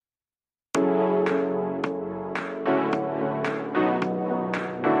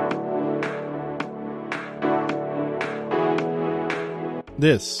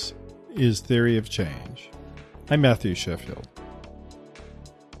This is Theory of Change. I'm Matthew Sheffield.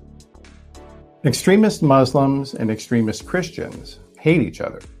 Extremist Muslims and extremist Christians hate each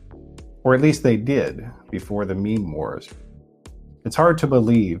other, or at least they did before the meme wars. It's hard to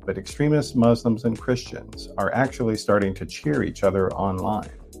believe, but extremist Muslims and Christians are actually starting to cheer each other online.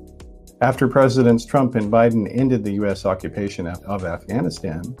 After Presidents Trump and Biden ended the U.S. occupation of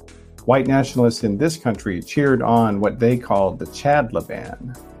Afghanistan, white nationalists in this country cheered on what they called the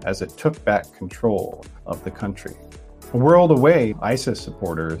Chad-Laban as it took back control of the country. A world away, ISIS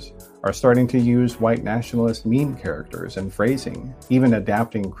supporters are starting to use white nationalist meme characters and phrasing, even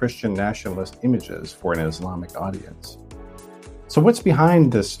adapting Christian nationalist images for an Islamic audience. So what's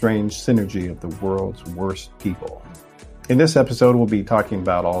behind this strange synergy of the world's worst people? In this episode, we'll be talking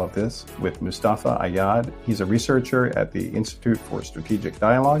about all of this with Moustafa Ayad. He's a researcher at the Institute for Strategic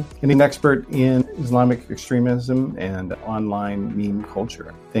Dialogue and an expert in Islamic extremism and online meme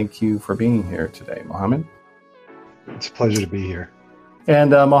culture. Thank you for being here today, Mohammed. It's a pleasure to be here.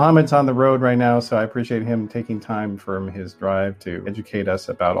 And Mohammed's on the road right now, so I appreciate him taking time from his drive to educate us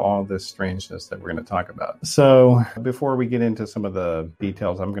about all this strangeness that we're going to talk about. So before we get into some of the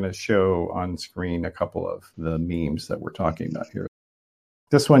details, I'm going to show on screen a couple of the memes that we're talking about here.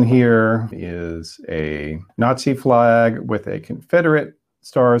 This one here is a Nazi flag with a Confederate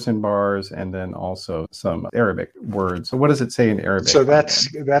stars and bars, and then also some Arabic words. So what does it say in Arabic? So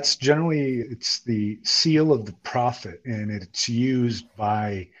that's generally, it's the seal of the prophet, and it's used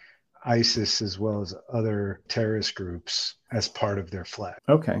by ISIS as well as other terrorist groups as part of their flag.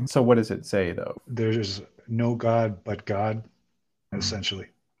 Okay. So what does it say, though? There's no God but God, essentially.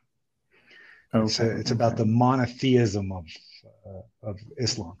 Okay. It's about the monotheism of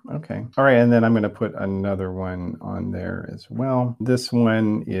Islam. Okay. All right. And then I'm going to put another one on there as well. This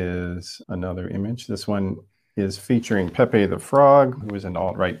one is another image. This one is featuring Pepe the Frog, who is an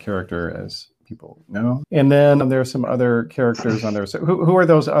alt-right character, as people know. And then there are some other characters on there. So who are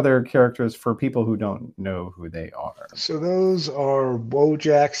those other characters for people who don't know who they are? So those are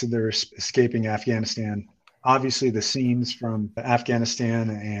Wojaks, and they're escaping Afghanistan. Obviously, the scenes from Afghanistan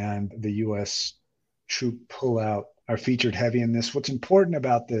and the U.S. troop pullout are featured heavy in this. What's important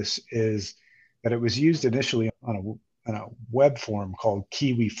about this is that it was used initially on a web forum called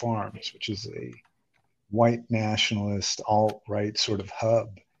Kiwi Farms, which is a white nationalist alt-right sort of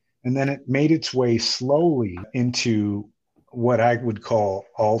hub. And then it made its way slowly into what I would call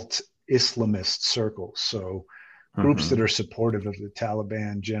alt-Islamist circles. So groups that are supportive of the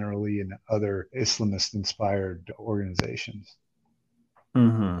Taliban generally and other Islamist-inspired organizations.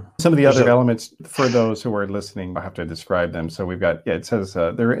 Some of the other elements for those who are listening, I have to describe them. So we've got, it says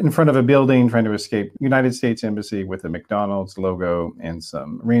they're in front of a building trying to escape United States Embassy with a McDonald's logo and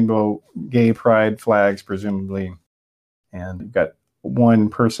some rainbow gay pride flags, presumably. And you've got one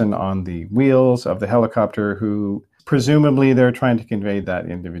person on the wheels of the helicopter who presumably they're trying to convey that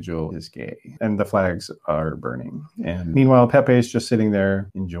individual is gay, and the flags are burning. And meanwhile, Pepe is just sitting there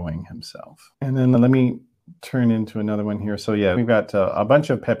enjoying himself. And then let me turn into another one here. So yeah, we've got a bunch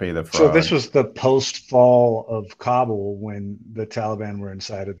of Pepe the Frog. So this was the post-fall of Kabul when the Taliban were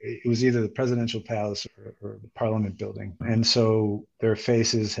inside of it. It was either the presidential palace or the parliament building. And so their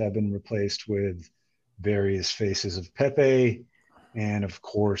faces have been replaced with various faces of Pepe. And of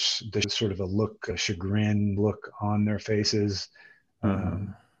course, there's sort of a chagrin look on their faces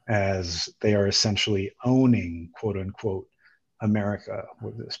as they are essentially owning, quote unquote, America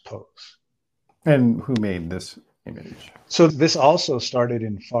with this pose. And who made this image? So this also started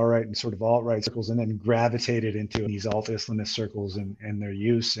in far-right and sort of alt-right circles and then gravitated into these alt-Islamist circles and their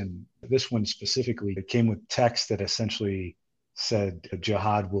use. And this one specifically, it came with text that essentially said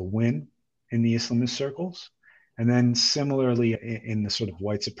jihad will win in the Islamist circles. And then similarly in the sort of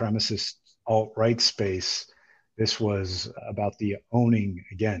white supremacist alt-right space, this was about the owning,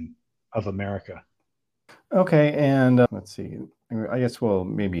 again, of America. Okay, and let's see. I guess we'll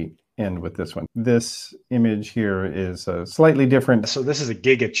maybe end with this one. This image here is slightly different. So this is a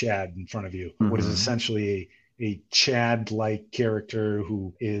Giga Chad in front of you, what is essentially a Chad-like character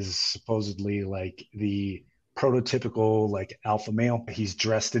who is supposedly like the prototypical like alpha male. He's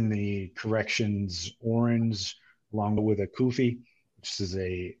dressed in the corrections orange along with a kufi, which is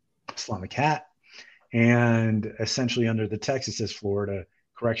a Islamic hat. And essentially under the text, it says Florida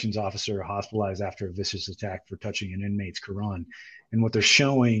corrections officer hospitalized after a vicious attack for touching an inmate's Quran. And what they're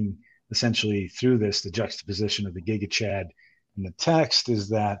showing essentially through this, the juxtaposition of the Giga Chad and the text, is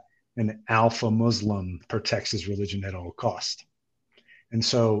that an alpha Muslim protects his religion at all cost. And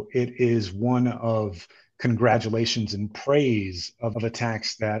so it is one of congratulations and praise of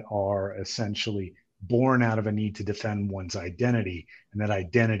attacks that are essentially born out of a need to defend one's identity, and that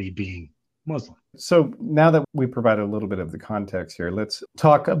identity being Muslim. So now that we provided a little bit of the context here, let's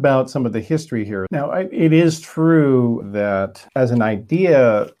talk about some of the history here. Now, it is true that as an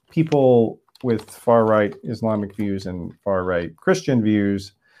idea, people with far-right Islamic views and far-right Christian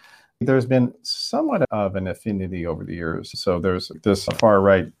views, there's been somewhat of an affinity over the years. So there's this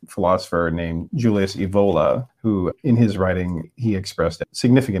far-right philosopher named Julius Evola, who in his writing, he expressed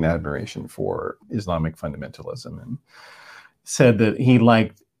significant admiration for Islamic fundamentalism and said that he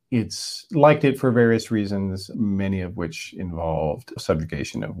liked it for various reasons, many of which involved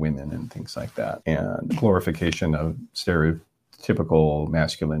subjugation of women and things like that, and glorification of stereotypical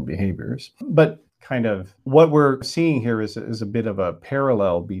masculine behaviors. But kind of what we're seeing here is a bit of a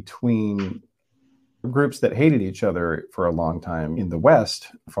parallel between groups that hated each other for a long time in the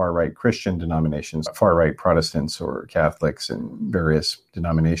West, far-right Christian denominations, far-right Protestants or Catholics and various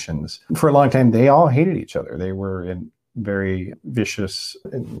denominations. For a long time, they all hated each other. They were in very vicious,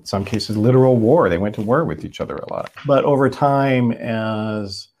 in some cases, literal war. They went to war with each other a lot. But over time,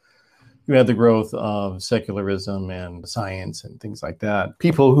 as you had the growth of secularism and science and things like that,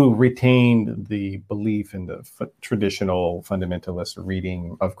 people who retained the belief in the traditional fundamentalist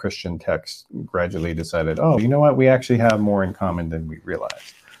reading of Christian texts gradually decided, oh, you know what, we actually have more in common than we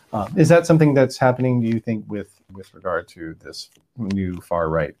realized. Is that something that's happening, do you think, with regard to this new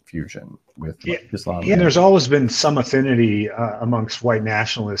far-right fusion with Islam? Yeah, there's always been some affinity amongst white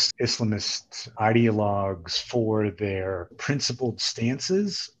nationalist Islamist ideologues for their principled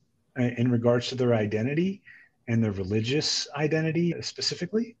stances in regards to their identity and their religious identity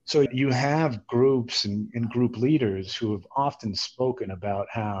specifically. So you have groups and group leaders who have often spoken about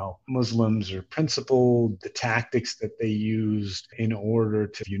how Muslims are principled, the tactics that they used in order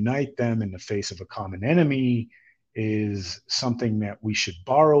to unite them in the face of a common enemy is something that we should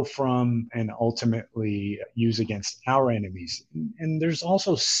borrow from and ultimately use against our enemies. And there's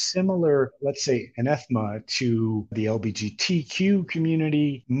also similar, let's say, anathema to the LGBTQ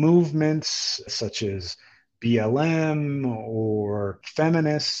community movements such as BLM or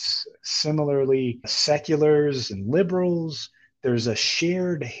feminists, similarly seculars and liberals. There's a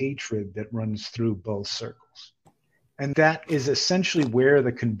shared hatred that runs through both circles. And that is essentially where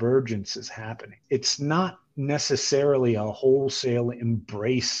the convergence is happening. It's not necessarily a wholesale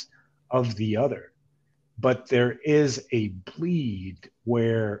embrace of the other, but there is a bleed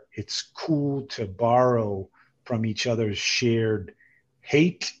where it's cool to borrow from each other's shared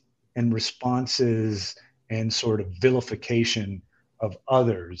hate and responses and sort of vilification of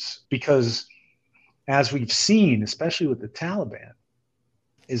others. Because as we've seen, especially with the Taliban,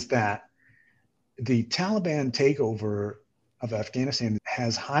 is that the Taliban takeover of Afghanistan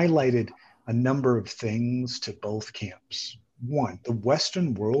has highlighted a number of things to both camps. One, the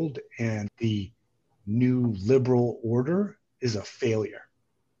Western world and the new liberal order is a failure.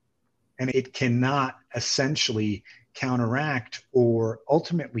 And it cannot essentially counteract or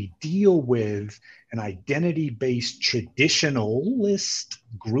ultimately deal with an identity-based traditionalist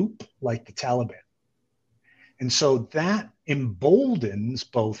group like the Taliban. And so that emboldens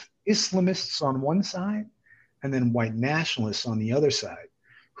both Islamists on one side and then white nationalists on the other side,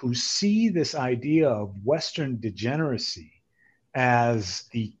 who see this idea of Western degeneracy as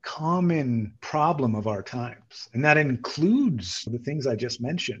the common problem of our times. And that includes the things I just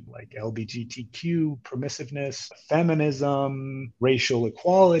mentioned, like LGBTQ, permissiveness, feminism, racial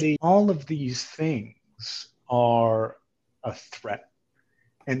equality. All of these things are a threat.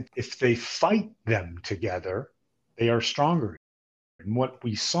 And if they fight them together, they are stronger. And what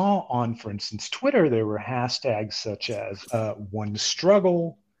we saw on, for instance, Twitter, there were hashtags such as One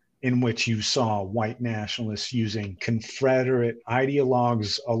Struggle, in which you saw white nationalists using Confederate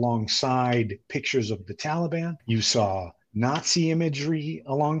ideologues alongside pictures of the Taliban. You saw Nazi imagery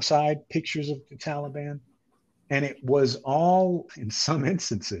alongside pictures of the Taliban. And it was all, in some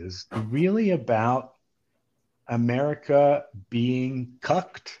instances, really about America being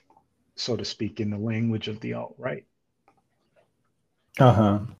cucked, so to speak, in the language of the alt-right.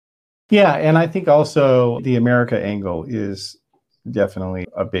 Uh-huh. Yeah, and I think also the America angle is definitely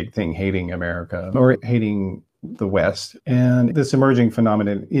a big thing, hating America or hating the West. And this emerging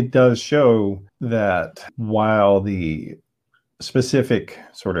phenomenon, it does show that while the specific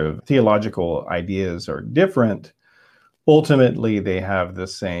sort of theological ideas are different, ultimately they have the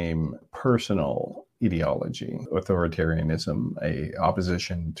same personal ideology: authoritarianism, a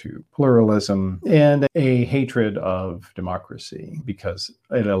opposition to pluralism, and a hatred of democracy, because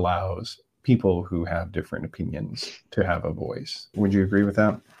it allows people who have different opinions to have a voice. Would you agree with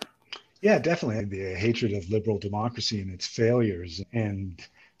that? Yeah, definitely. The hatred of liberal democracy and its failures, and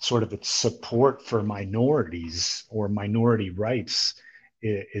sort of its support for minorities or minority rights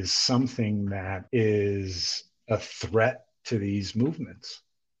is something that is a threat to these movements.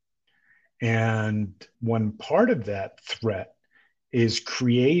 And one part of that threat is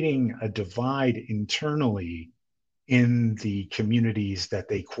creating a divide internally in the communities that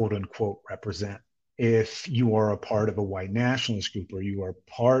they quote unquote represent. If you are a part of a white nationalist group or you are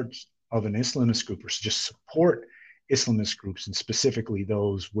part of an Islamist group or just support Islamist groups, and specifically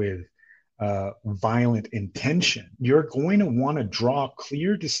those with violent intention, you're going to want to draw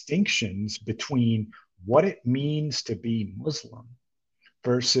clear distinctions between what it means to be Muslim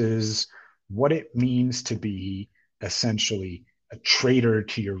versus what it means to be essentially a traitor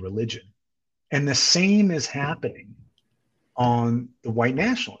to your religion. And the same is happening on the white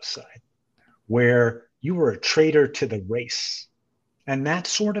nationalist side, where you were a traitor to the race. And that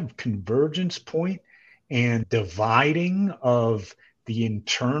sort of convergence point and dividing of the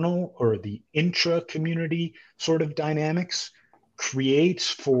internal or the intra-community sort of dynamics creates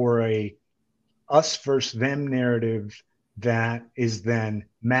for a us versus them narrative that is then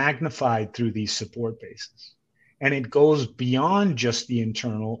magnified through these support bases. And it goes beyond just the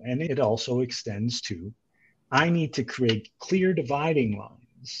internal, and it also extends to, I need to create clear dividing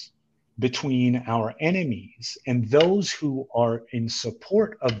lines between our enemies and those who are in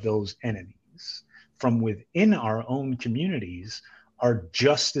support of those enemies from within our own communities are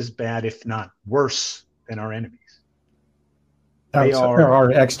just as bad, if not worse, than our enemies. They are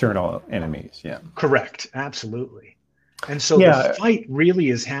our external enemies. Yeah. Correct. Absolutely. And so the fight really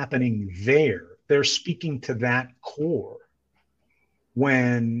is happening there. They're speaking to that core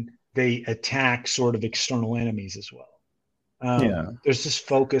when they attack sort of external enemies as well. There's this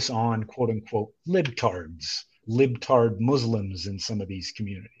focus on quote unquote libtards, libtard Muslims in some of these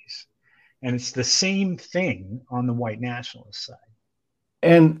communities. And it's the same thing on the white nationalist side.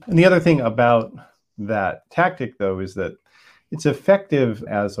 And the other thing about that tactic, though, is that it's effective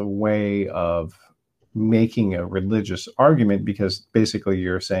as a way of making a religious argument, because basically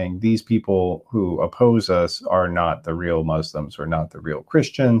you're saying these people who oppose us are not the real Muslims or not the real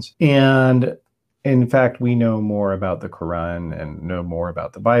Christians. And in fact, we know more about the Quran and know more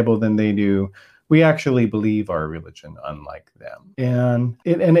about the Bible than they do. We actually believe our religion, unlike them. And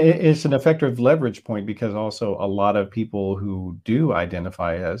it's an effective leverage point, because also a lot of people who do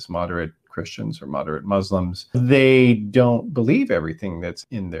identify as moderate Christians or moderate Muslims, they don't believe everything that's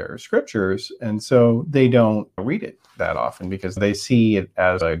in their scriptures. And so they don't read it that often, because they see it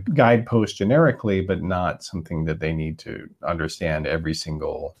as a guidepost generically, but not something that they need to understand every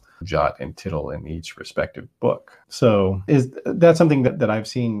single jot and tittle in each respective book. So that's something that I've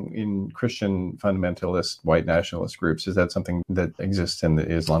seen in Christian fundamentalist white nationalist groups? Is that something that exists in the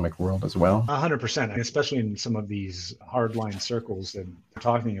Islamic world as well? 100%, especially in some of these hardline circles that we're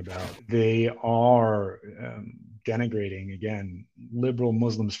talking about. They are denigrating, again, liberal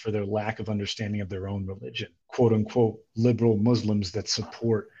Muslims for their lack of understanding of their own religion. Quote unquote, liberal Muslims that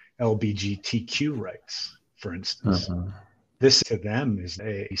support LGBTQ rights, for instance. This to them is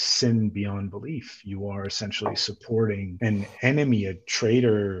a sin beyond belief. You are essentially supporting an enemy, a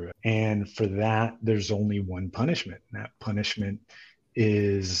traitor. And for that, there's only one punishment. And that punishment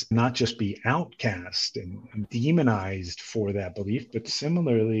is not just be outcast and demonized for that belief, but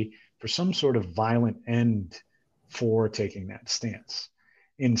similarly for some sort of violent end for taking that stance.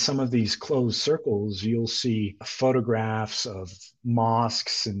 In some of these closed circles, you'll see photographs of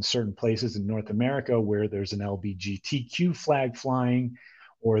mosques in certain places in North America where there's an LGBTQ flag flying,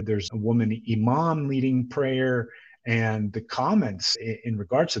 or there's a woman imam leading prayer, and the comments in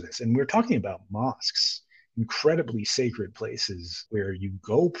regards to this. And we're talking about mosques, incredibly sacred places where you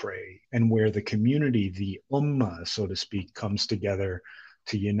go pray and where the community, the ummah, so to speak, comes together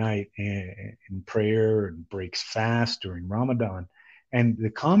to unite in prayer and breaks fast during Ramadan. And the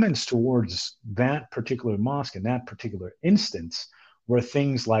comments towards that particular mosque in that particular instance were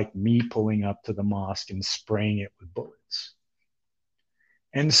things like me pulling up to the mosque and spraying it with bullets.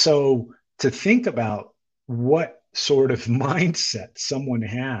 And so to think about what sort of mindset someone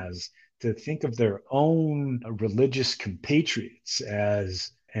has to think of their own religious compatriots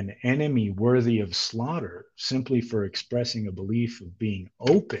as an enemy worthy of slaughter simply for expressing a belief of being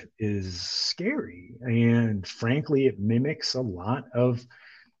open is scary. And frankly, it mimics a lot of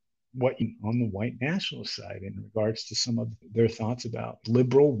what on the white nationalist side in regards to some of their thoughts about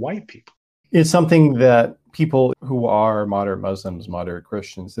liberal white people. It's something that people who are moderate Muslims, moderate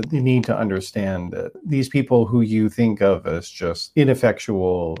Christians, that they need to understand that these people who you think of as just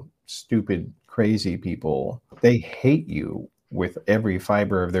ineffectual, stupid, crazy people, they hate you with every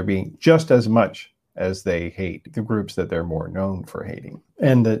fiber of their being just as much as they hate the groups that they're more known for hating,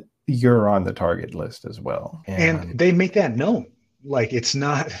 and that you're on the target list as well. And they make that known. Like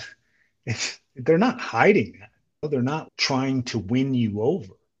they're not hiding that. They're not trying to win you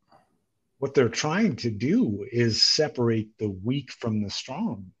over. What they're trying to do is separate the weak from the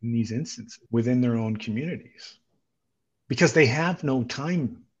strong in these instances within their own communities, because they have no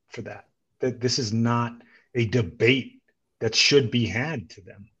time for that. That this is not a debate that should be had to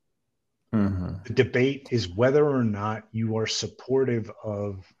them. Mm-hmm. The debate is whether or not you are supportive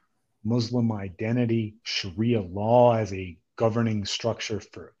of Muslim identity, Sharia law as a governing structure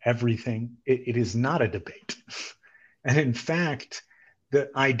for everything. It is not a debate. And in fact, the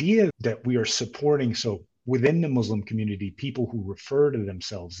idea that we are supporting, so within the Muslim community, people who refer to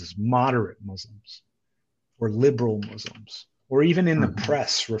themselves as moderate Muslims or liberal Muslims, or even in the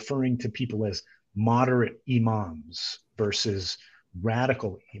press referring to people as moderate imams versus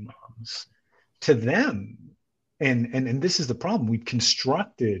radical imams, to them, and this is the problem, we've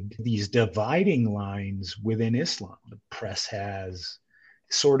constructed these dividing lines within Islam. The press has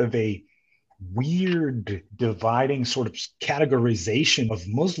sort of a weird dividing sort of categorization of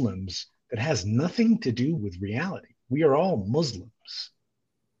Muslims that has nothing to do with reality. We are all Muslims.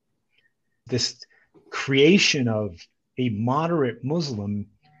 This creation of a moderate Muslim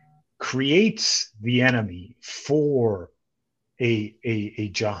creates the enemy for a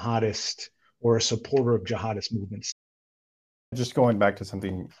jihadist or a supporter of jihadist movements. Just going back to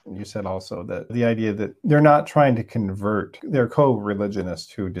something you said also, that the idea that they're not trying to convert their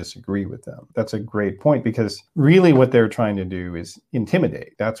co-religionists who disagree with them. That's a great point, because really what they're trying to do is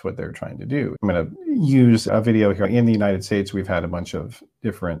intimidate. That's what they're trying to do. I'm going to use a video here. In the United States, we've had a bunch of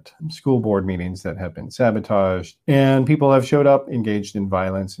different school board meetings that have been sabotaged, and people have showed up, engaged in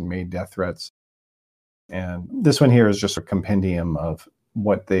violence, and made death threats. And this one here is just a compendium of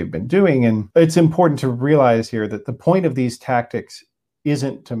what they've been doing. And it's important to realize here that the point of these tactics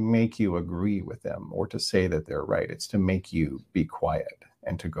isn't to make you agree with them or to say that they're right. It's to make you be quiet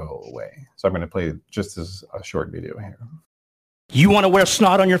and to go away. So I'm going to play just as a short video here. You want to wear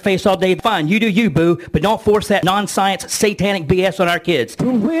snot on your face all day? Fine, you do you, boo. But don't force that non-science, satanic BS on our kids. The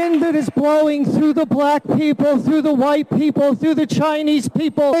wind that is blowing through the black people, through the white people, through the Chinese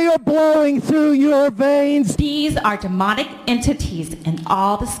people, they are blowing through your veins. These are demonic entities in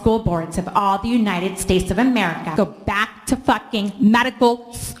all the school boards of all the United States of America. Go back to fucking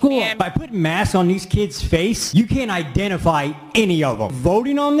medical school. And by putting masks on these kids' face, you can't identify any of them.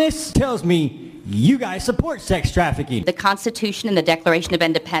 Voting on this tells me you guys support sex trafficking. The Constitution and the Declaration of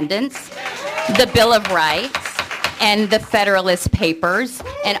Independence, the Bill of Rights, and the Federalist Papers,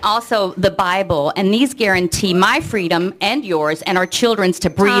 and also the Bible. And these guarantee my freedom and yours and our children's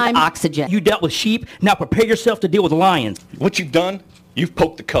to breathe oxygen. You dealt with sheep, now prepare yourself to deal with lions. What you've done, you've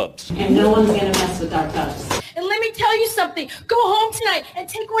poked the cubs. And no one's gonna mess with our cubs. And let me tell you something. Go home tonight and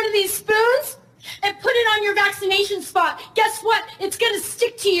take one of these spoons and put it on your vaccination spot. Guess what? It's going to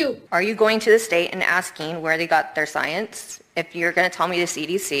stick to you. Are you going to the state and asking where they got their science? If you're going to tell me the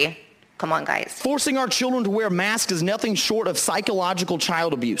CDC, come on, guys. Forcing our children to wear masks is nothing short of psychological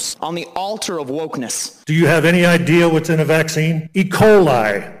child abuse on the altar of wokeness. Do you have any idea what's in a vaccine? E.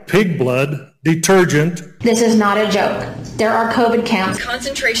 coli, pig blood, detergent. This is not a joke. There are COVID camps.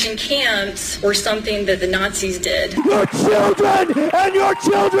 Concentration camps were something that the Nazis did. Your children and your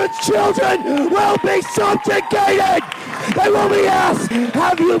children's children will be subjugated. They will be asked,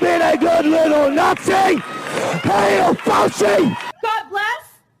 have you been a good little Nazi? Hail Fauci! God bless.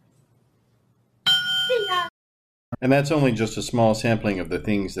 See ya. And that's only just a small sampling of the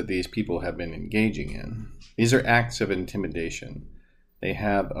things that these people have been engaging in. These are acts of intimidation. They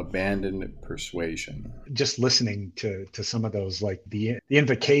have abandoned persuasion. Just listening to some of those, like the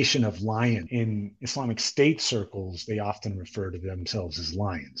invocation of lion in Islamic State circles, they often refer to themselves as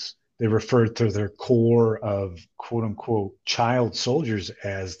lions. They refer to their core of quote unquote child soldiers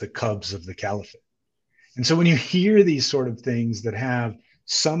as the cubs of the caliphate. And so when you hear these sort of things that have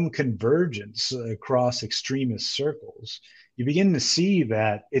some convergence across extremist circles, you begin to see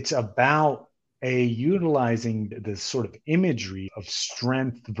that it's about utilizing the sort of imagery of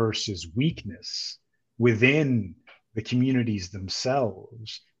strength versus weakness within the communities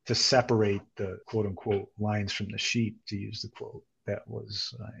themselves to separate the quote unquote lions from the sheep, to use the quote that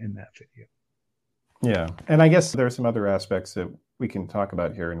was in that video. Yeah. And I guess there are some other aspects that we can talk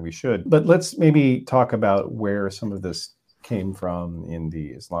about here, and we should. But let's maybe talk about where some of this came from in the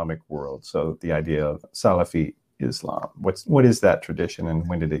Islamic world. So the idea of Salafi Islam. What is that tradition, and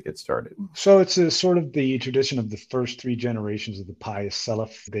when did it get started? So it's a sort of the tradition of the first three generations of the pious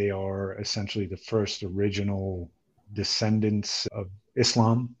Salaf. They are essentially the first original descendants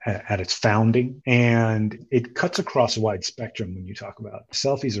Islam at its founding, and it cuts across a wide spectrum when you talk about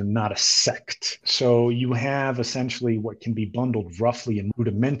Salafis are not a sect. So you have essentially what can be bundled roughly and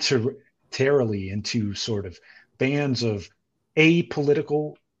rudimentarily into sort of bands of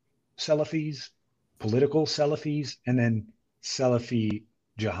apolitical Salafis, political Salafis, and then Salafi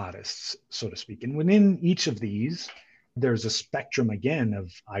jihadists, so to speak. And within each of these, there's a spectrum again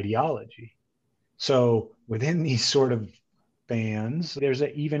of ideology. So within these sort of bands, there's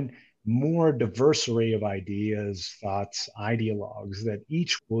an even more diverse array of ideas, thoughts, ideologues that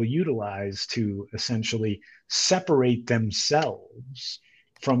each will utilize to essentially separate themselves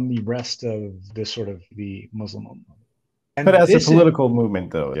from the rest of the sort of the Muslim Ummah. But as a political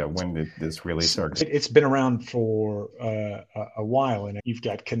movement, though, when did this really start? It's been around for a while, and you've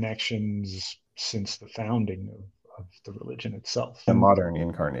got connections since the founding of the religion itself. The modern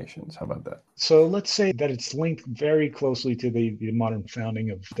incarnations, how about that? So let's say that it's linked very closely to the modern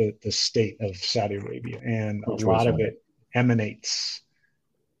founding of the state of Saudi Arabia, and a lot of it emanates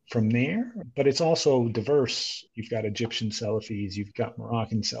from there, but it's also diverse. You've got Egyptian Salafis, you've got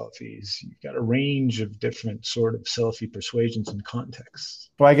Moroccan Salafis, you've got a range of different sort of Salafi persuasions and contexts.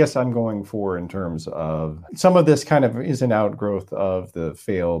 Well, I guess I'm going for in terms of some of this kind of is an outgrowth of the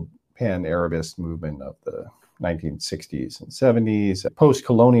failed pan-Arabist movement of the 1960s and 70s.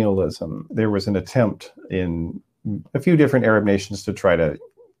 Post-colonialism, there was an attempt in a few different Arab nations to try to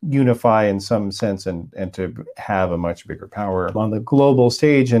unify in some sense and to have a much bigger power on the global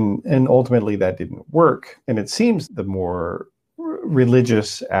stage. And ultimately that didn't work. And it seems the more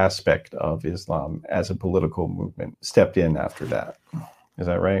religious aspect of Islam as a political movement stepped in after that. Is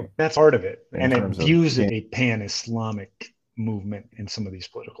that right? That's part of it. And it views a pan-Islamic movement in some of these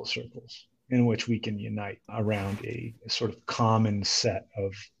political circles in which we can unite around a sort of common set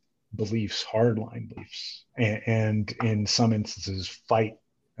of beliefs, hardline beliefs, and in some instances fight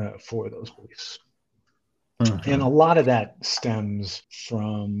for those beliefs. Mm-hmm. And a lot of that stems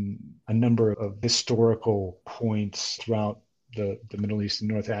from a number of historical points throughout the Middle East and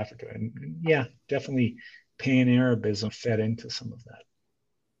North Africa. And yeah, definitely Pan-Arabism fed into some of that.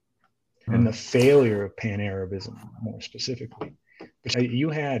 Mm-hmm. And the failure of Pan-Arabism more specifically. But you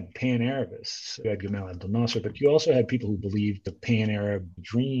had Pan-Arabists, you had Gamal Abdel Nasser, but you also had people who believed the Pan-Arab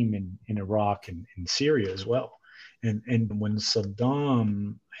dream in Iraq and in Syria as well. And when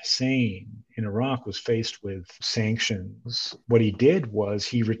Saddam Hussein in Iraq was faced with sanctions, what he did was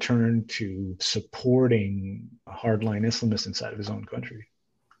he returned to supporting hardline Islamists inside of his own country.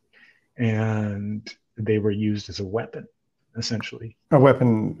 And they were used as a weapon, essentially. A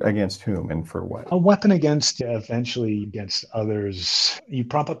weapon against whom and for what? A weapon eventually against others. You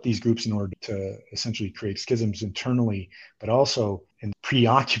prop up these groups in order to essentially create schisms internally, but also in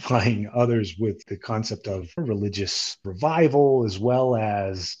preoccupying others with the concept of religious revival, as well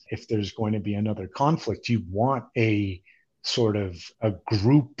as if there's going to be another conflict, you want a sort of a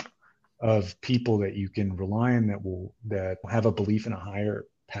group of people that you can rely on that have a belief in a higher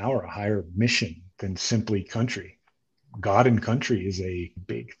power, a higher mission than simply country. God and country is a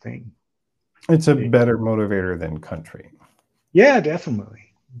big thing. It's a better motivator than country. Yeah,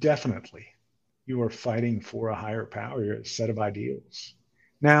 definitely. You are fighting for a higher power, a set of ideals.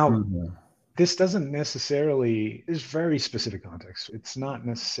 Now, this doesn't necessarily, there's very specific context. It's not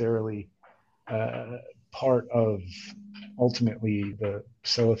necessarily part of ultimately the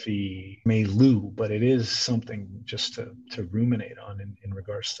Salafi milieu, but it is something just to ruminate on in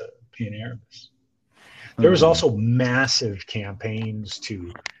regards to Pan-Arabists. There was also massive campaigns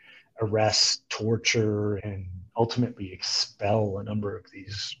to arrest, torture, and ultimately expel a number of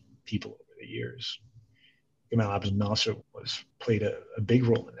these people over the years. Gamal Abdel Nasser played a big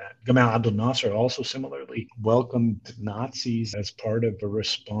role in that. Gamal Abdel Nasser also similarly welcomed Nazis as part of a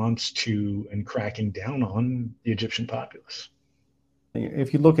response to and cracking down on the Egyptian populace.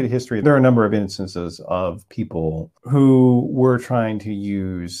 If you look at history, there are a number of instances of people who were trying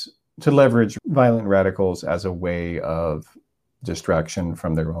to leverage violent radicals as a way of distraction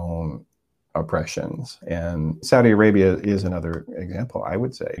from their own oppressions. And Saudi Arabia is another example, I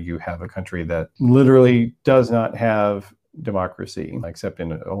would say. You have a country that literally does not have democracy, except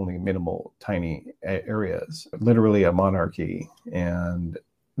in only minimal, tiny areas, literally a monarchy. And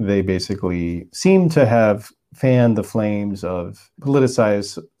they basically seem to have fanned the flames of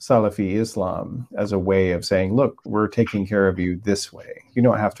politicized Salafi Islam as a way of saying, look, we're taking care of you this way. You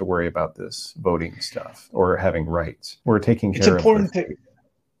don't have to worry about this voting stuff or having rights. We're taking care of it.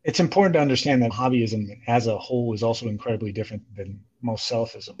 It's important to understand that Wahhabism as a whole is also incredibly different than most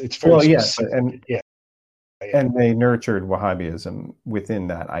Salafism. It's very specific. And they nurtured Wahhabism within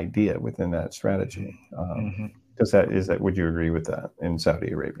that idea, within that strategy. Would you agree with that in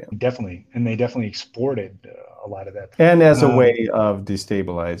Saudi Arabia? Definitely. And they definitely exported a lot of that. And as a way of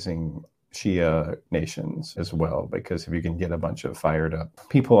destabilizing Shia nations as well, because if you can get a bunch of fired up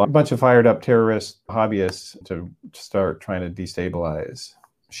terrorists, hobbyists to start trying to destabilize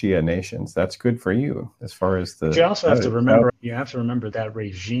Shia nations, that's good for you as far as the. But you also have to remember that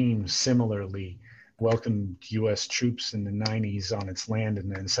regime similarly welcomed U.S. troops in the 90s on its land, and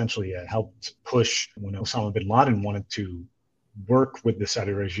then essentially helped push when Osama bin Laden wanted to work with the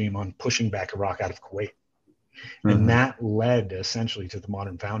Saudi regime on pushing back Iraq out of Kuwait. And that led essentially to the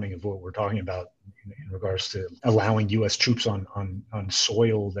modern founding of what we're talking about in regards to allowing U.S. troops on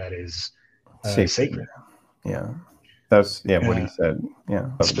soil that is sacred. Yeah. That's what he said. Yeah.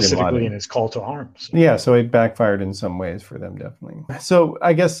 Specifically in his call to arms. Yeah. So it backfired in some ways for them, definitely. So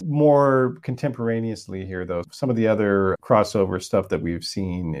I guess more contemporaneously here, though, some of the other crossover stuff that we've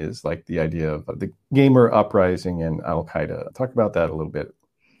seen is like the idea of the gamer uprising and Al-Qaeda. Talk about that a little bit.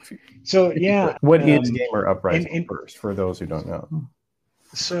 So, yeah. What is gamer uprising first, for those who don't know?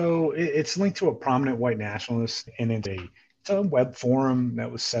 So it's linked to a prominent white nationalist, and it's a web forum that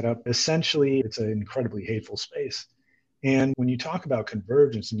was set up. Essentially, it's an incredibly hateful space. And when you talk about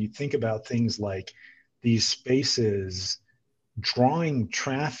convergence and you think about things like these spaces drawing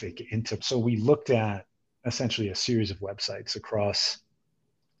traffic into, so we looked at essentially a series of websites across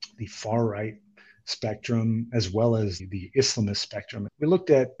the far right spectrum as well as the Islamist spectrum. We looked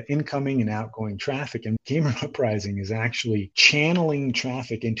at incoming and outgoing traffic, and Gamer Uprising is actually channeling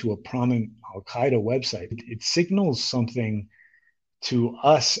traffic into a prominent Al-Qaeda website. It signals something to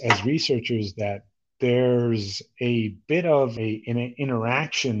us as researchers that there's a bit of an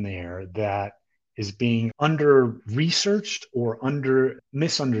interaction there that is being under-researched or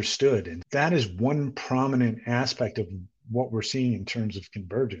misunderstood. And that is one prominent aspect of what we're seeing in terms of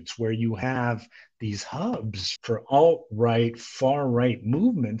convergence, where you have these hubs for alt-right, far-right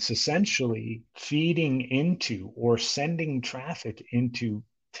movements essentially feeding into or sending traffic into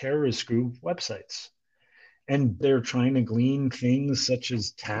terrorist group websites. And they're trying to glean things such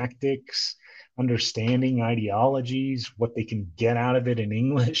as tactics, understanding ideologies, what they can get out of it in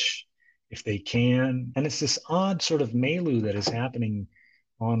English, if they can. And it's this odd sort of milieu that is happening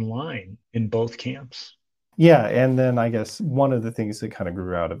online in both camps. Yeah, and then I guess one of the things that kind of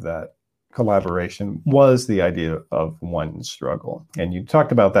grew out of that collaboration was the idea of one struggle. And you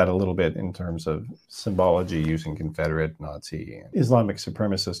talked about that a little bit in terms of symbology using Confederate, Nazi, Islamic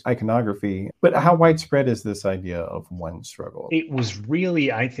supremacist iconography. But how widespread is this idea of one struggle? It was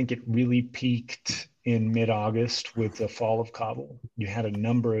really, I think it really peaked in mid-August with the fall of Kabul. You had a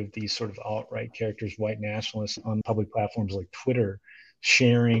number of these sort of alt-right characters, white nationalists, on public platforms like Twitter,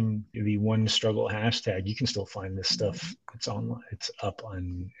 sharing the one struggle hashtag. You can still find this stuff. It's online, it's up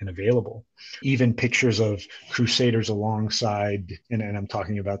and available. Even pictures of crusaders alongside, and I'm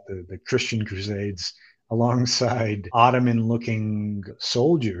talking about the Christian crusades, alongside Ottoman-looking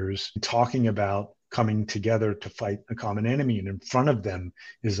soldiers talking about coming together to fight a common enemy. And in front of them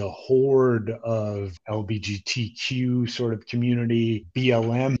is a horde of LGBTQ sort of community,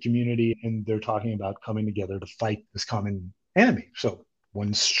 BLM community, and they're talking about coming together to fight this common enemy. So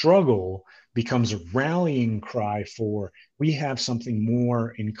one struggle becomes a rallying cry for, we have something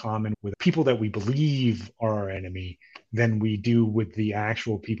more in common with people that we believe are our enemy than we do with the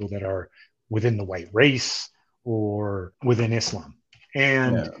actual people that are within the white race or within Islam.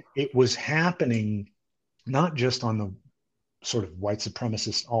 And it was happening not just on the sort of white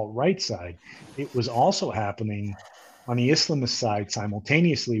supremacist alt-right side, it was also happening on the Islamist side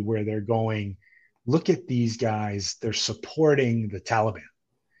simultaneously, where they're going, look at these guys, they're supporting the Taliban.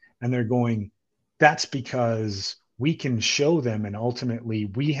 And they're going, that's because we can show them, and ultimately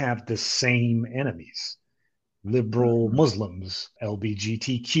we have the same enemies, liberal Muslims,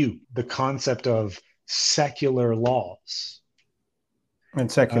 LGBTQ, the concept of secular laws. And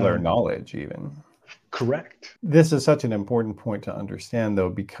secular knowledge even. Correct. This is such an important point to understand, though,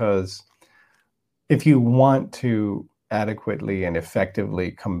 because if you want to adequately and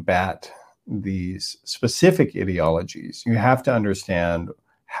effectively combat these specific ideologies, you have to understand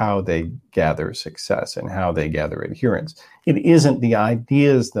how they gather success and how they gather adherence. It isn't the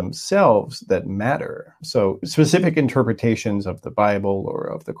ideas themselves that matter. So specific interpretations of the Bible or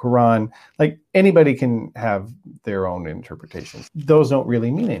of the Quran, like anybody can have their own interpretations. Those don't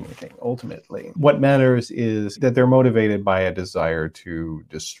really mean anything, ultimately. What matters is that they're motivated by a desire to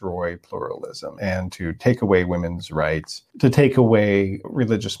destroy pluralism and to take away women's rights, to take away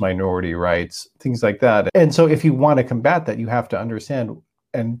religious minority rights, things like that. And so if you want to combat that, you have to understand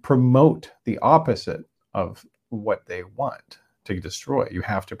and promote the opposite of what they want. to destroy. You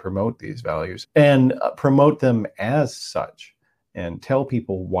have to promote these values and promote them as such and tell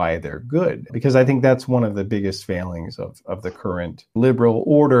people why they're good. Because I think that's one of the biggest failings of the current liberal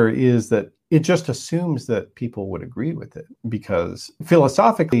order, is that it just assumes that people would agree with it, because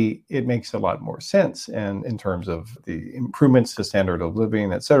philosophically it makes a lot more sense. And in terms of the improvements to standard of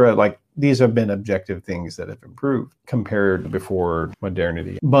living, et cetera, like these have been objective things that have improved compared before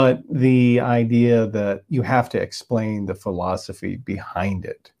modernity. But the idea that you have to explain the philosophy behind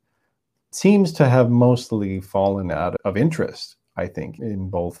it seems to have mostly fallen out of interest, I think, in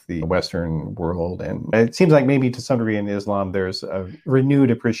both the Western world. And it seems like maybe to some degree in Islam, there's a renewed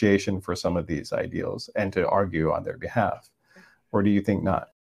appreciation for some of these ideals and to argue on their behalf. Or do you think not?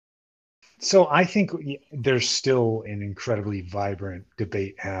 So I think there's still an incredibly vibrant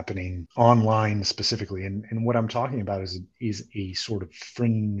debate happening online specifically. And what I'm talking about is a sort of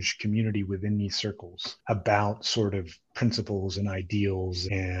fringe community within these circles about sort of principles and ideals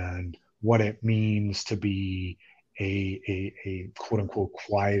and what it means to be a quote unquote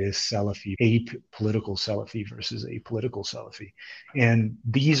quietist Salafi, apolitical Salafi versus apolitical Salafi. And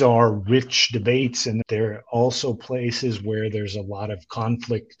these are rich debates, and there are also places where there's a lot of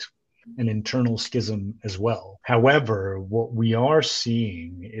conflict and internal schism as well. However, what we are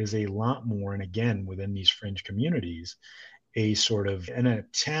seeing is a lot more, and again, within these fringe communities, a sort of an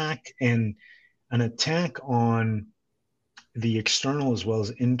attack on the external as well as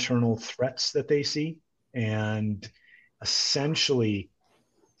internal threats that they see, and essentially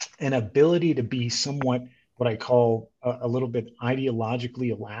an ability to be somewhat what I call a little bit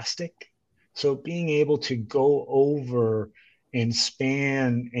ideologically elastic. So being able to go over and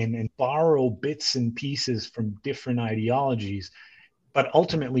span and borrow bits and pieces from different ideologies, but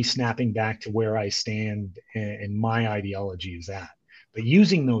ultimately snapping back to where I stand and my ideology is at. But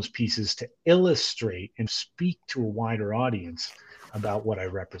using those pieces to illustrate and speak to a wider audience about what I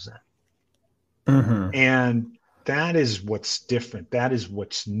represent. Mm-hmm. And that is what's different. That is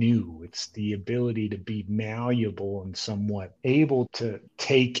what's new. It's the ability to be malleable and somewhat able to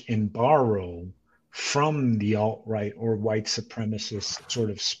take and borrow from the alt-right or white supremacist sort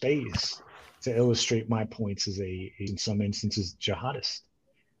of space to illustrate my points as in some instances, jihadist.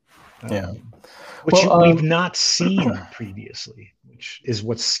 Which we've not seen previously, which is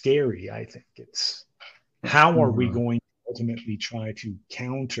what's scary, I think. It's how are we going to ultimately try to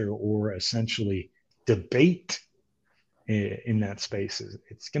counter or essentially debate in that space?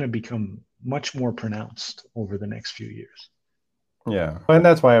 It's going to become much more pronounced over the next few years. Yeah. And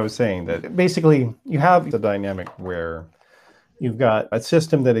that's why I was saying that basically you have the dynamic where you've got a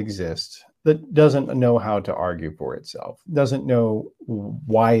system that exists that doesn't know how to argue for itself, doesn't know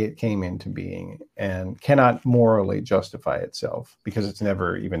why it came into being, and cannot morally justify itself because it's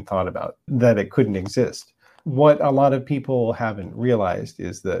never even thought about that it couldn't exist. What a lot of people haven't realized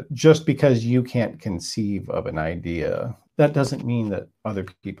is that just because you can't conceive of an idea, that doesn't mean that other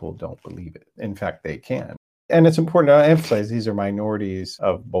people don't believe it. In fact, they can. And it's important to emphasize these are minorities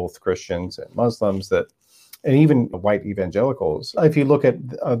of both Christians and Muslims, and even white evangelicals. If you look at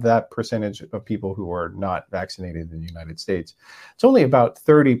that percentage of people who are not vaccinated in the United States, it's only about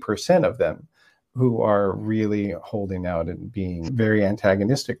 30% of them who are really holding out and being very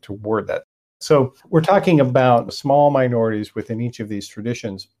antagonistic toward that. So we're talking about small minorities within each of these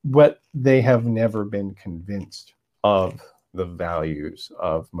traditions, but they have never been convinced of the values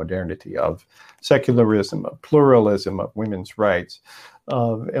of modernity, of secularism, of pluralism, of women's rights,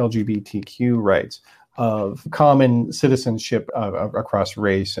 of LGBTQ rights, of common citizenship across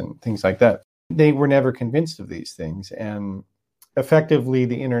race and things like that. They were never convinced of these things. And effectively,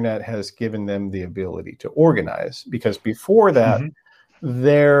 the internet has given them the ability to organize, because before that,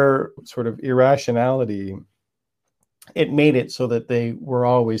 their sort of irrationality, it made it so that they were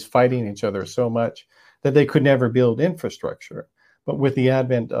always fighting each other so much that they could never build infrastructure. But with the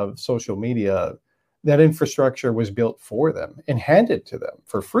advent of social media, that infrastructure was built for them and handed to them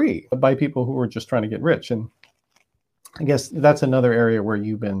for free by people who were just trying to get rich. And I guess that's another area where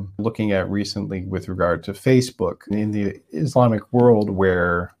you've been looking at recently with regard to Facebook in the Islamic world,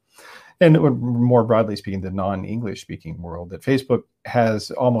 where, and more broadly speaking, the non-English speaking world, that Facebook has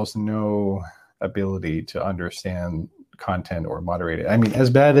almost no ability to understand content or moderate it. I mean,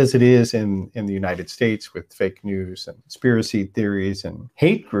 as bad as it is in the United States with fake news and conspiracy theories and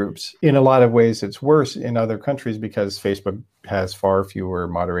hate groups, in a lot of ways it's worse in other countries because Facebook has far fewer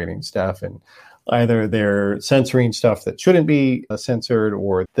moderating staff, and either they're censoring stuff that shouldn't be censored,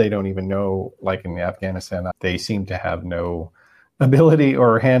 or they don't even know, like in Afghanistan, they seem to have no ability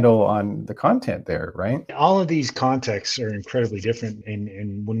or handle on the content there, right? All of these contexts are incredibly different.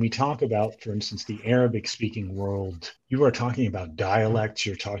 And when we talk about, for instance, the Arabic speaking world, You are talking about dialects.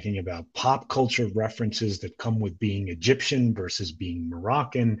 You're talking about pop culture references that come with being Egyptian versus being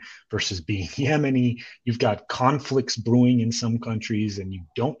Moroccan versus being Yemeni. You've got conflicts brewing in some countries, and you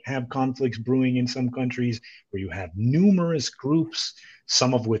don't have conflicts brewing in some countries where you have numerous groups,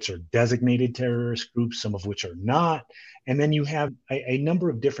 some of which are designated terrorist groups, some of which are not. And then you have a number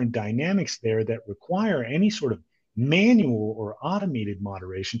of different dynamics there that require any sort of manual or automated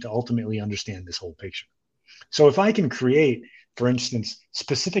moderation to ultimately understand this whole picture. So if I can create, for instance,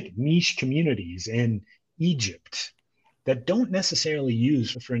 specific niche communities in Egypt that don't necessarily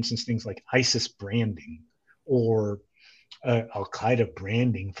use, for instance, things like ISIS branding or Al-Qaeda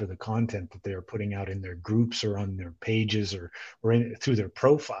branding for the content that they're putting out in their groups or on their pages or through their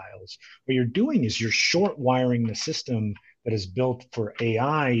profiles, what you're doing is you're short wiring the system that is built for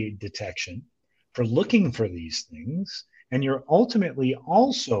AI detection, for looking for these things. And you're ultimately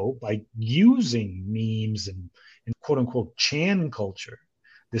also, by using memes and quote unquote Chan culture,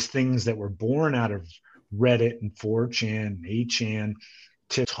 these things that were born out of Reddit and 4chan and 8chan,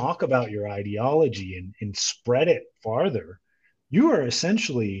 to talk about your ideology and spread it farther, you are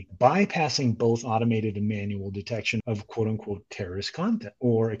essentially bypassing both automated and manual detection of quote unquote terrorist content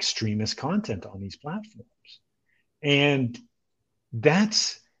or extremist content on these platforms. And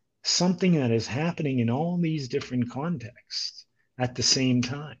that's something that is happening in all these different contexts at the same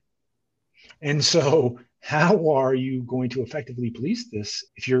time. And so how are you going to effectively police this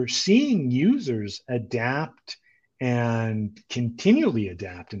if you're seeing users adapt and continually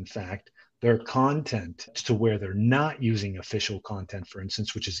adapt, in fact, their content to where they're not using official content, for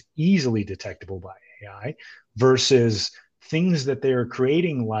instance, which is easily detectable by AI, versus things that they're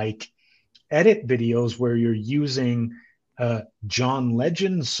creating like edit videos where you're using John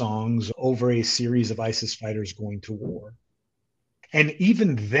Legend songs over a series of ISIS fighters going to war. And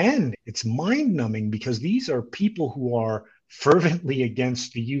even then, it's mind-numbing because these are people who are fervently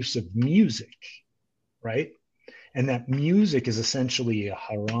against the use of music, right? And that music is essentially a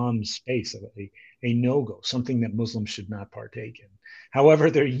haram space, a no-go, something that Muslims should not partake in. However,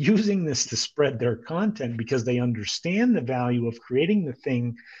 they're using this to spread their content because they understand the value of creating the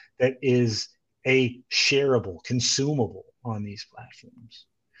thing that is a shareable, consumable on these platforms.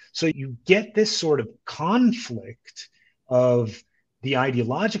 So you get this sort of conflict of the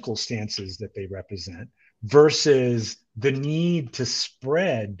ideological stances that they represent versus the need to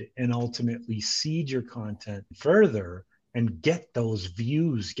spread and ultimately seed your content further and get those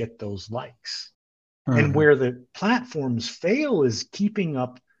views, get those likes. And where the platforms fail is keeping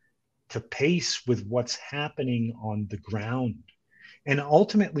up to pace with what's happening on the ground and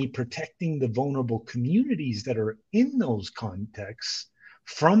ultimately protecting the vulnerable communities that are in those contexts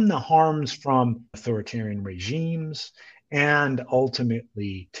from the harms from authoritarian regimes and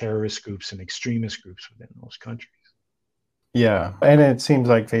ultimately terrorist groups and extremist groups within those countries. Yeah, and it seems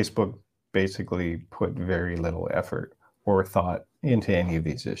like Facebook basically put very little effort or thought into any of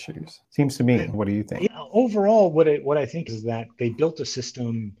these issues. Seems to me. What do you think? Yeah, overall, what I think is that they built a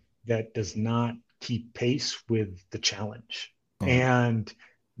system that does not keep pace with the challenge. And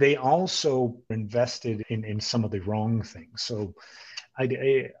they also invested in some of the wrong things. So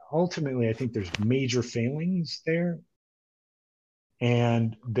ultimately, I think there's major failings there.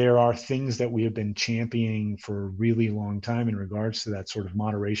 And there are things that we have been championing for a really long time in regards to that sort of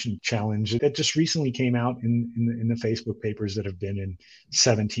moderation challenge that just recently came out in the Facebook papers that have been in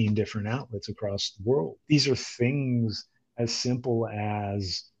 17 different outlets across the world. These are things as simple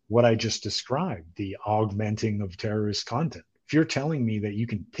as what I just described, the augmenting of terrorist content. If you're telling me that you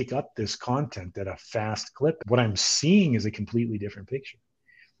can pick up this content at a fast clip, what I'm seeing is a completely different picture.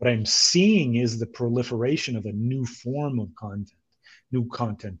 What I'm seeing is the proliferation of a new form of content, new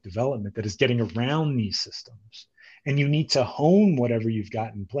content development that is getting around these systems. And you need to hone whatever you've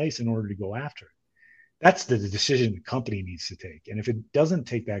got in place in order to go after it. That's the decision the company needs to take. And if it doesn't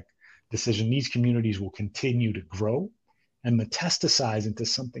take that decision, these communities will continue to grow and metastasize into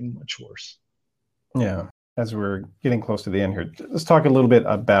something much worse. Yeah. As we're getting close to the end here, let's talk a little bit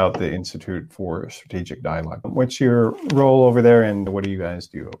about the Institute for Strategic Dialogue. What's your role over there and what do you guys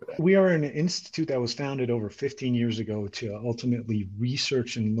do over there? We are an institute that was founded over 15 years ago to ultimately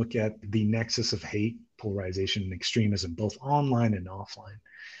research and look at the nexus of hate, polarization, and extremism, both online and offline.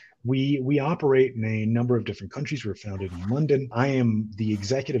 We operate in a number of different countries. We're founded in London. I am the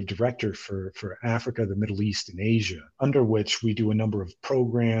executive director for Africa, the Middle East, and Asia, under which we do a number of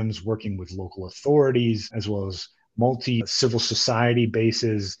programs working with local authorities, as well as multi-civil society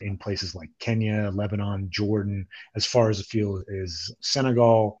bases in places like Kenya, Lebanon, Jordan, as far as the field is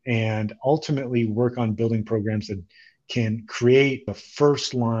Senegal, and ultimately work on building programs that can create the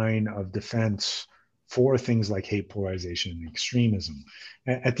first line of defense for things like hate, polarization, and extremism.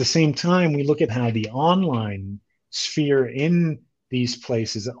 At the same time, we look at how the online sphere in these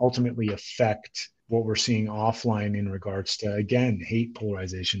places ultimately affect what we're seeing offline in regards to, again, hate,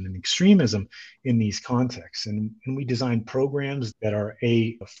 polarization, and extremism in these contexts. And we design programs that are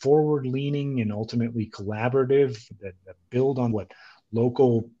forward-leaning and ultimately collaborative, that build on what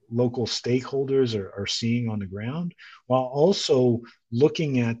local stakeholders are seeing on the ground, while also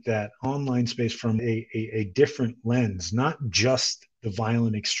looking at that online space from a different lens, not just the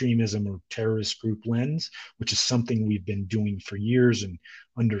violent extremism or terrorist group lens, which is something we've been doing for years and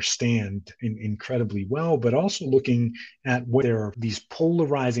understand incredibly well, but also looking at what there are these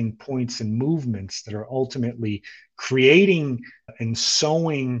polarizing points and movements that are ultimately creating and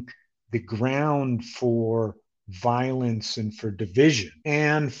sowing the ground for violence and for division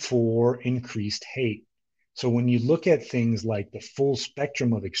and for increased hate. So when you look at things like the full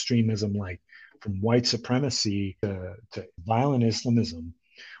spectrum of extremism, like from white supremacy to violent Islamism,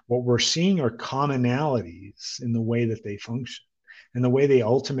 what we're seeing are commonalities in the way that they function and the way they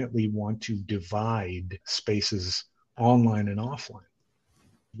ultimately want to divide spaces online and offline.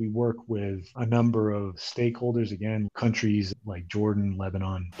 We work with a number of stakeholders, again, countries like Jordan,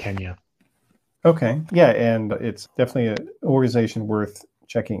 Lebanon, Kenya. Okay. Yeah, and it's definitely an organization worth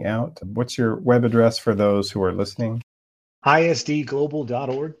checking out. What's your web address for those who are listening?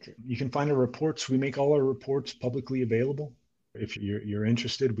 isdglobal.org. You can find our reports. We make all our reports publicly available. If you're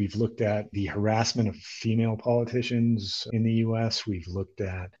interested, we've looked at the harassment of female politicians in the U.S. We've looked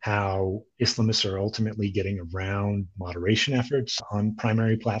at how Islamists are ultimately getting around moderation efforts on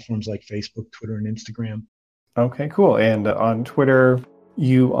primary platforms like Facebook, Twitter, and Instagram. Okay, cool. And on Twitter,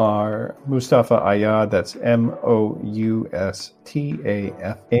 you are Moustafa Ayad. That's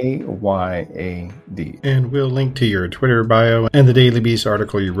Moustafayad. And we'll link to your Twitter bio and the Daily Beast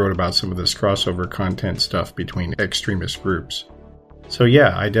article you wrote about some of this crossover content stuff between extremist groups. So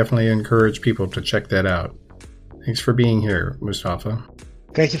yeah, I definitely encourage people to check that out. Thanks for being here, Moustafa.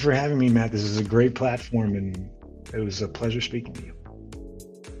 Thank you for having me, Matt. This is a great platform, and it was a pleasure speaking to you.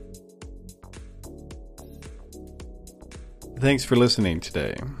 Thanks for listening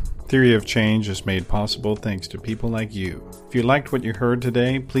today. Theory of Change is made possible thanks to people like you. If you liked what you heard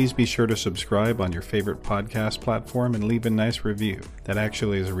today, please be sure to subscribe on your favorite podcast platform and leave a nice review. That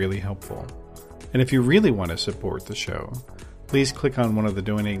actually is really helpful. And if you really want to support the show, please click on one of the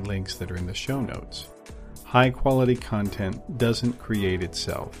donating links that are in the show notes. High quality content doesn't create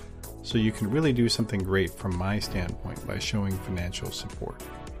itself, so you can really do something great from my standpoint by showing financial support.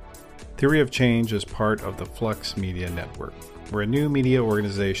 Theory of Change is part of the Flux Media Network. We're a new media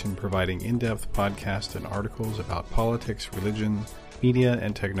organization providing in-depth podcasts and articles about politics, religion, media,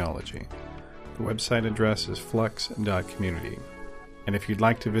 and technology. The website address is flux.community. And if you'd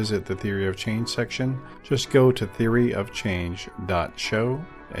like to visit the Theory of Change section, just go to theoryofchange.show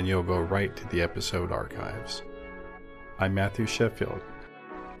and you'll go right to the episode archives. I'm Matthew Sheffield.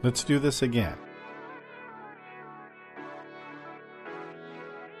 Let's do this again.